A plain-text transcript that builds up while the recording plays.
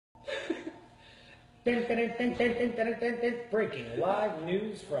Breaking live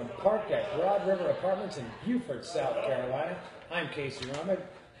news from Parc at Broad River Apartments in Beaufort, South Carolina. I'm Casey Roman.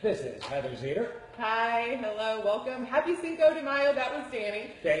 This is Heather Szeder. Hi, hello, welcome. Happy Cinco de Mayo. That was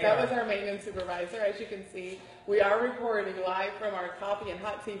Danny. That was our maintenance supervisor. As you can see, we are recording live from our coffee and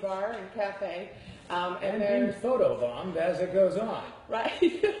hot tea bar and cafe. And being photobombed as it goes on. Right.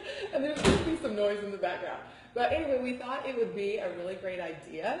 And there's going to be some noise in the background. But anyway, we thought it would be a really great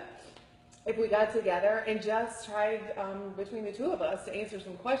idea if we got together and just tried, between the two of us, to answer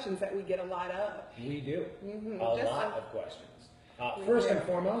some questions that we get a lot of. We do. A lot of questions. First and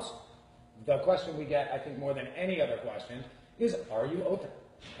foremost, the question we get, I think more than any other question, is are you open?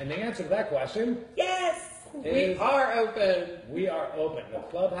 And the answer to that question, yes, we are open. We are open. The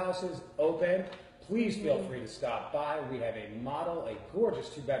clubhouse is open. Please feel free to stop by. We have a model, a gorgeous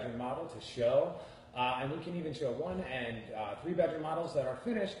 2-bedroom model to show. And we can even show 1- and 3-bedroom models that are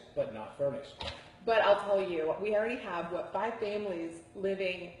finished but not furnished. But I'll tell you, we already have, 5 families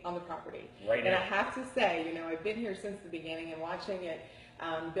living on the property. Right now. And I have to say, you know, I've been here since the beginning, and watching it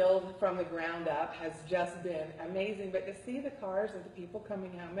build from the ground up has just been amazing. But to see the cars of the people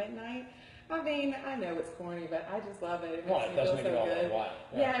coming home at night, I mean, I know it's corny, but I just love it. It makes me feel so good.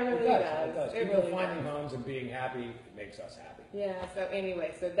 Yeah, it really does. It does. People finding homes and being happy makes us happy. Yeah, so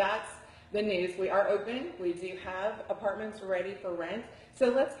anyway, so that's the news. We are open. We do have apartments ready for rent. So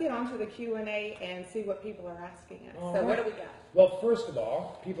let's get on to the Q&A and see what people are asking us. So what do we got? Well, first of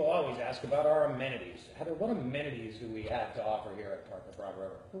all, people always ask about our amenities. Heather, what amenities do we have to offer here at Parc at Broad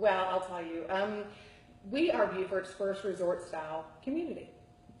River? Well, I'll tell you. We are Beaufort's first resort-style community.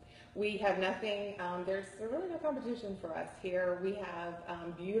 We have nothing, there's really no competition for us here. We have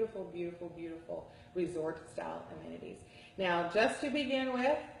beautiful, beautiful, beautiful resort-style amenities. Now, just to begin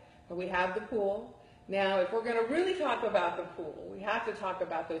with, we have the pool. Now, if we're going to really talk about the pool, we have to talk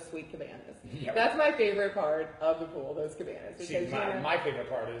about those sweet cabanas. Yep. That's my favorite part of the pool, those cabanas. Because, see, my favorite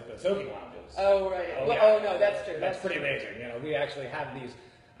part is the soaking lounges. Oh, right. Oh, well, yeah. Oh, no, that's true. That's pretty amazing. You know, we actually have these.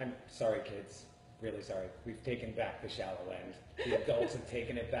 I'm sorry, kids. Really sorry. We've taken back the shallow end. The adults have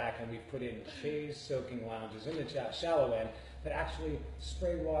taken it back, and we've put in chaise soaking lounges in the shallow end that actually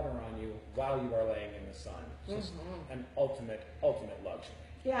spray water on you while you are laying in the sun. Just an ultimate luxury.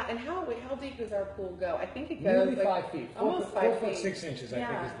 Yeah, and how deep does our pool go? I think it goes nearly 5 feet. Almost 5 4 feet. 4 foot 6 inches, I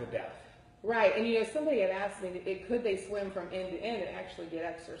think, is the depth. Right, and you know, somebody had asked me, could they swim from end to end and actually get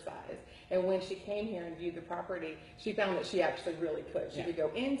exercise? And when she came here and viewed the property, she found that she actually really could. She could go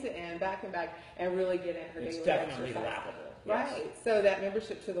end to end, back and back, and really get in her daily exercise. It's definitely lappable. Yes. Right, so that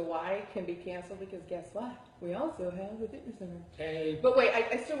membership to the Y can be canceled because guess what? We also have the fitness center. Hey. But wait,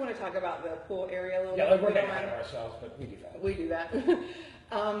 I still want to talk about the pool area a little bit. Yeah, we're getting ahead of ourselves, but we do that. We do that.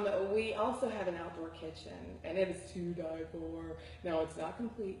 We also have an outdoor kitchen, and it is to die for. No, it's not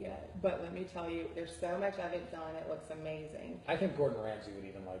complete yet, but let me tell you, there's so much of it done. It looks amazing. I think Gordon Ramsay would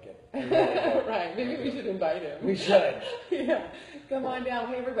even like it. Right, maybe we should invite him. We should. Yeah, come on down.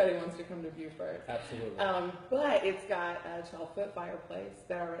 Hey, everybody wants to come to Beaufort. Absolutely. But it's got a 12-foot fireplace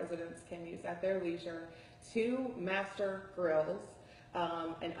that our residents can use at their leisure, 2 master grills,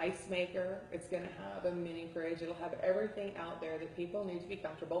 an ice maker. It's going to have a mini fridge. It'll have everything out there that people need to be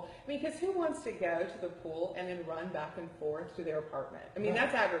comfortable. Because who wants to go to the pool and then run back and forth to their apartment? I mean,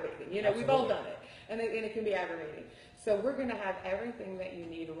 that's aggravating. You know, we've all done it, and it can be aggravating. So we're going to have everything that you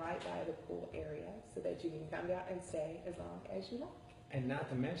need right by the pool area so that you can come down and stay as long as you like. And not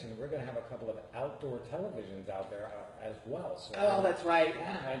to mention, we're going to have a couple of outdoor televisions out there as well. So oh, that's right.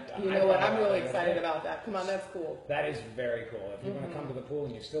 You know what? I'm really excited about that. Come on, that's cool. That is very cool. If you want to come to the pool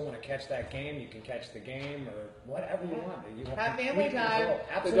and you still want to catch that game, you can catch the game or whatever you want. You have family time.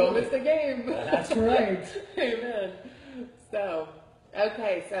 Absolutely. Don't miss the game. That's right. Amen. So,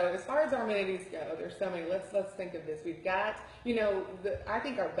 okay, so as far as our amenities go, there's so many. Let's think of this. We've got, you know, I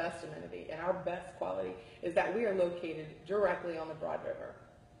think our best amenity and our best quality is that we are located directly on the Broad River.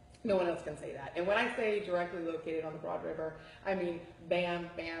 No one else can say that. And when I say directly located on the Broad River, I mean bam,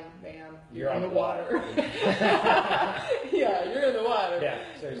 bam, bam. You're on the water. Yeah, you're in the water. Yeah,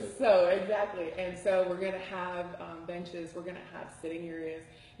 seriously. So, exactly. And so we're going to have benches. We're going to have sitting areas.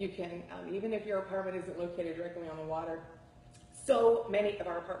 You can, even if your apartment isn't located directly on the water, so many of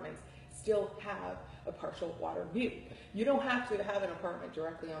our apartments still have a partial water view. You don't have to have an apartment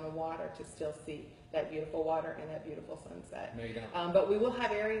directly on the water to still see that beautiful water and that beautiful sunset. No, you don't. But we will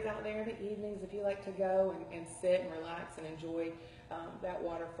have areas out there in the evenings if you like to go and sit and relax and enjoy that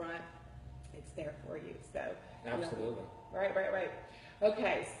waterfront. It's there for you. So absolutely. You know, right.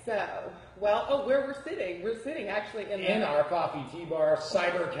 Okay, so where we're sitting actually in our coffee tea bar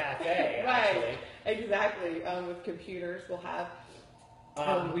cider cafe. Right, actually. Exactly. With computers, we'll have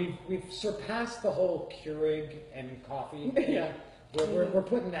We've surpassed the whole Keurig and coffee thing. Yeah. We're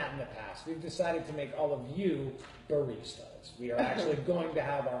putting that in the past. We've decided to make all of you baristas. We are actually going to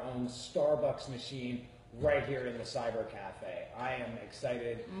have our own Starbucks machine right here in the Cyber Cafe. I am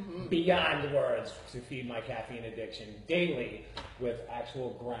excited beyond words to feed my caffeine addiction daily with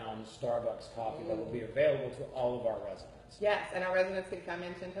actual ground Starbucks coffee that will be available to all of our residents. Yes, and our residents can come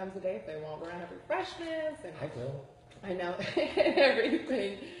in 10 times a day if they want. We're going to have refreshments. And I will. I know,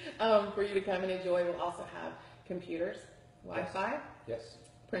 everything for you to come and enjoy. We'll also have computers, Wi-Fi, Yes.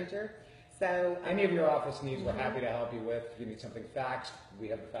 printer. So Any of your office needs, we're happy to help you with. If you need something faxed, we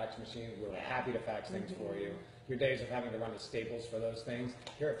have the fax machine. We're happy to fax things for you. Your days of having to run to Staples for those things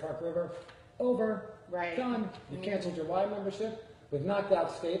here at Park River, over. Right. Done. You canceled your Y membership. We've knocked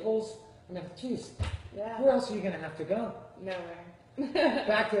out Staples. I mean, geez, Yeah. where else are you going to have to go? Nowhere.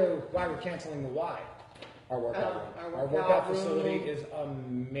 Back to why we're canceling the Y. Our workout room. Our workout facility is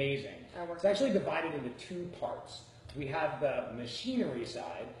amazing. It's actually divided into two parts. We have the machinery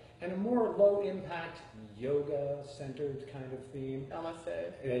side and a more low-impact, yoga-centered kind of theme. Almost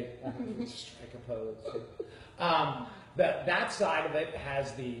did. Strike a pose. That side of it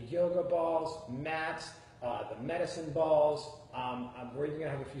has the yoga balls, mats, the medicine balls. We're even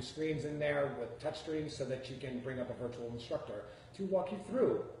going to have a few screens in there with touch screens so that you can bring up a virtual instructor to walk you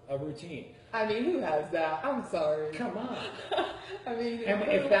through a routine. I mean, who has that? I'm sorry. Come on. I mean, And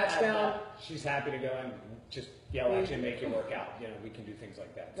who if that's has down, that? she's happy to go and just yell at you and make you work out. You know, we can do things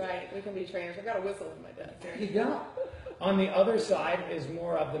like that too. Right, we can be trainers. I've got a whistle in my desk. There you go. On the other side is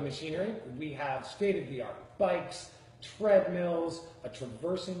more of the machinery. We have state-of-the-art bikes, treadmills, a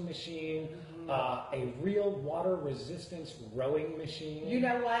traversing machine, a real water resistance rowing machine. You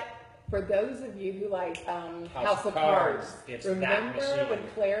know what? For those of you who like House of Cards, it's that remember machine. when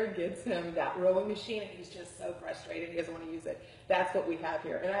Claire gives him that rowing machine and he's just so frustrated he doesn't want to use it? That's what we have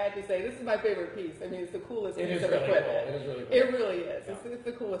here. And I have to say, this is my favorite piece. I mean, it's the coolest piece of equipment. Cool. It is really cool. It really is. Yeah. It's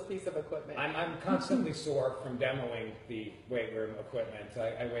the coolest piece of equipment. I'm constantly sore from demoing the weight room equipment.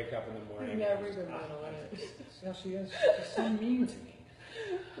 I wake up in the morning. You never even went on it. See how she is? She's so mean to me.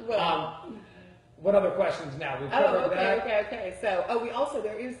 Well, what other questions now? We've covered that. Okay. So, we also,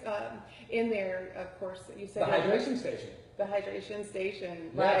 there is in there, of course, you said The hydration station. The hydration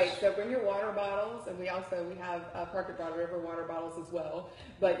station, Yes. right. So bring your water bottles, and we have Park at Broad River water bottles as well.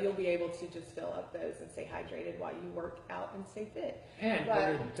 But you'll be able to just fill up those and stay hydrated while you work out and stay fit. And when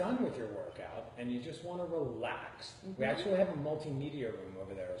you're done with your workout and you just want to relax, we actually have a multimedia room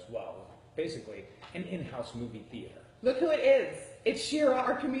over there as well. Basically, an in-house movie theater. Look who it is. It's Shira,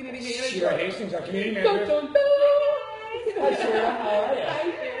 our community manager. Shira Hastings, our community manager. Dun, dun, dun. Hi, Shira. How are you? Hi,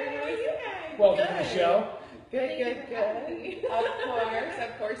 Shira. How are you guys? Welcome to the show. Good.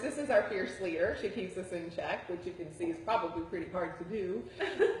 Of course, this is our fierce leader. She keeps us in check, which you can see is probably pretty hard to do,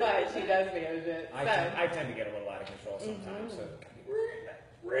 but she does manage it. I tend to get a little out of control sometimes, so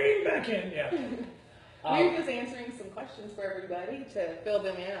rein back in, yeah. We're just answering some questions for everybody to fill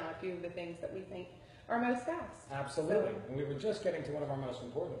them in on a few of the things that we think are most asked. Absolutely. And we were just getting to one of our most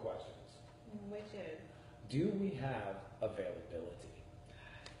important questions. Which is? Do we have availability?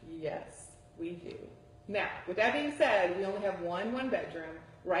 Yes, we do. Now, with that being said, we only have one bedroom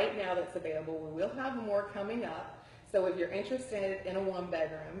right now that's available. We will have more coming up. So if you're interested in a one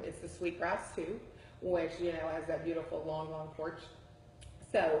bedroom, it's the Sweetgrass 2, which, has that beautiful long porch.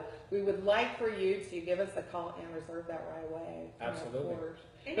 So we would like for you to give us a call and reserve that right away. Absolutely.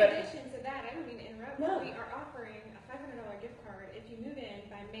 In addition to that, I don't mean to interrupt, No. but we are offering a $500 gift card if you move in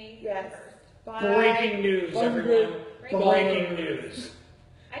by May 31st. Yes. Breaking news, everyone. Breaking news.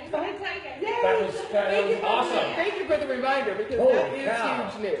 I just want to tell you guys. That was awesome. Thank you for the reminder, because Holy that is cow.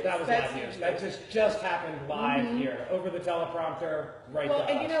 huge news. That was That's live news. huge That news. just happened live here over the teleprompter, right Well, to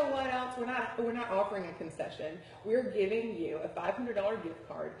and us. you know what else? We're not offering a concession. We're giving you a $500 gift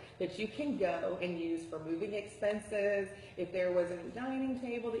card that you can go and use for moving expenses. If there was a new dining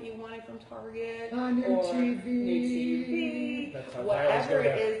table that you wanted from Target, A new or TV. new TV, That's how I always whatever go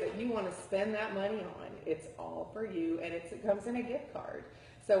it there. is that you want to spend that money on, it's all for you, and it comes in a gift card.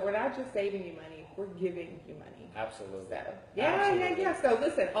 So we're not just saving you money, we're giving you money. Absolutely. So, yeah. Absolutely. So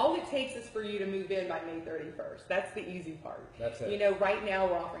listen, all it takes is for you to move in by May 31st. That's the easy part. That's it. Right now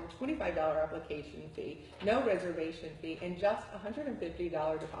we're offering $25 application fee, no reservation fee, and just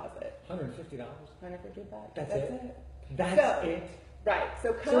 $150 deposit. $150. $150 bucks. That's That's it? it. That's So, it. Right.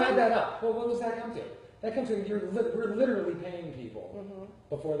 So come. So add that up. Well, what does that come to? That comes in, we're literally paying people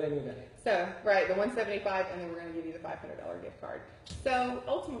before they move in. So, right, the $175, and then we're going to give you the $500 gift card. So,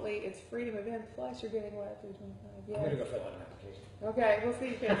 ultimately, it's free to move in, plus you're getting what, $325? I'm going to go fill out an application. Okay, we'll see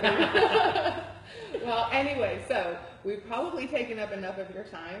you, Kenzie. Well, anyway, so we've probably taken up enough of your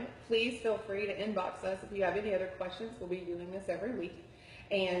time. Please feel free to inbox us if you have any other questions. We'll be doing this every week.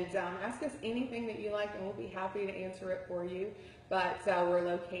 And ask us anything that you like, and we'll be happy to answer it for you. But we're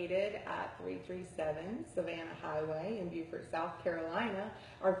located at 337 Savannah Highway in Beaufort, South Carolina.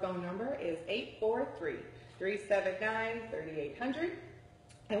 Our phone number is 843-379-3800.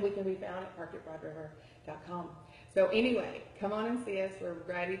 And we can be found at parc@broadriver.com. So anyway, come on and see us. We're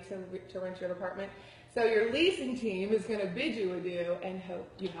ready to rent your apartment. So your leasing team is going to bid you adieu and hope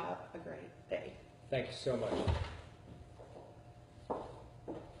you have a great day. Thank you so much.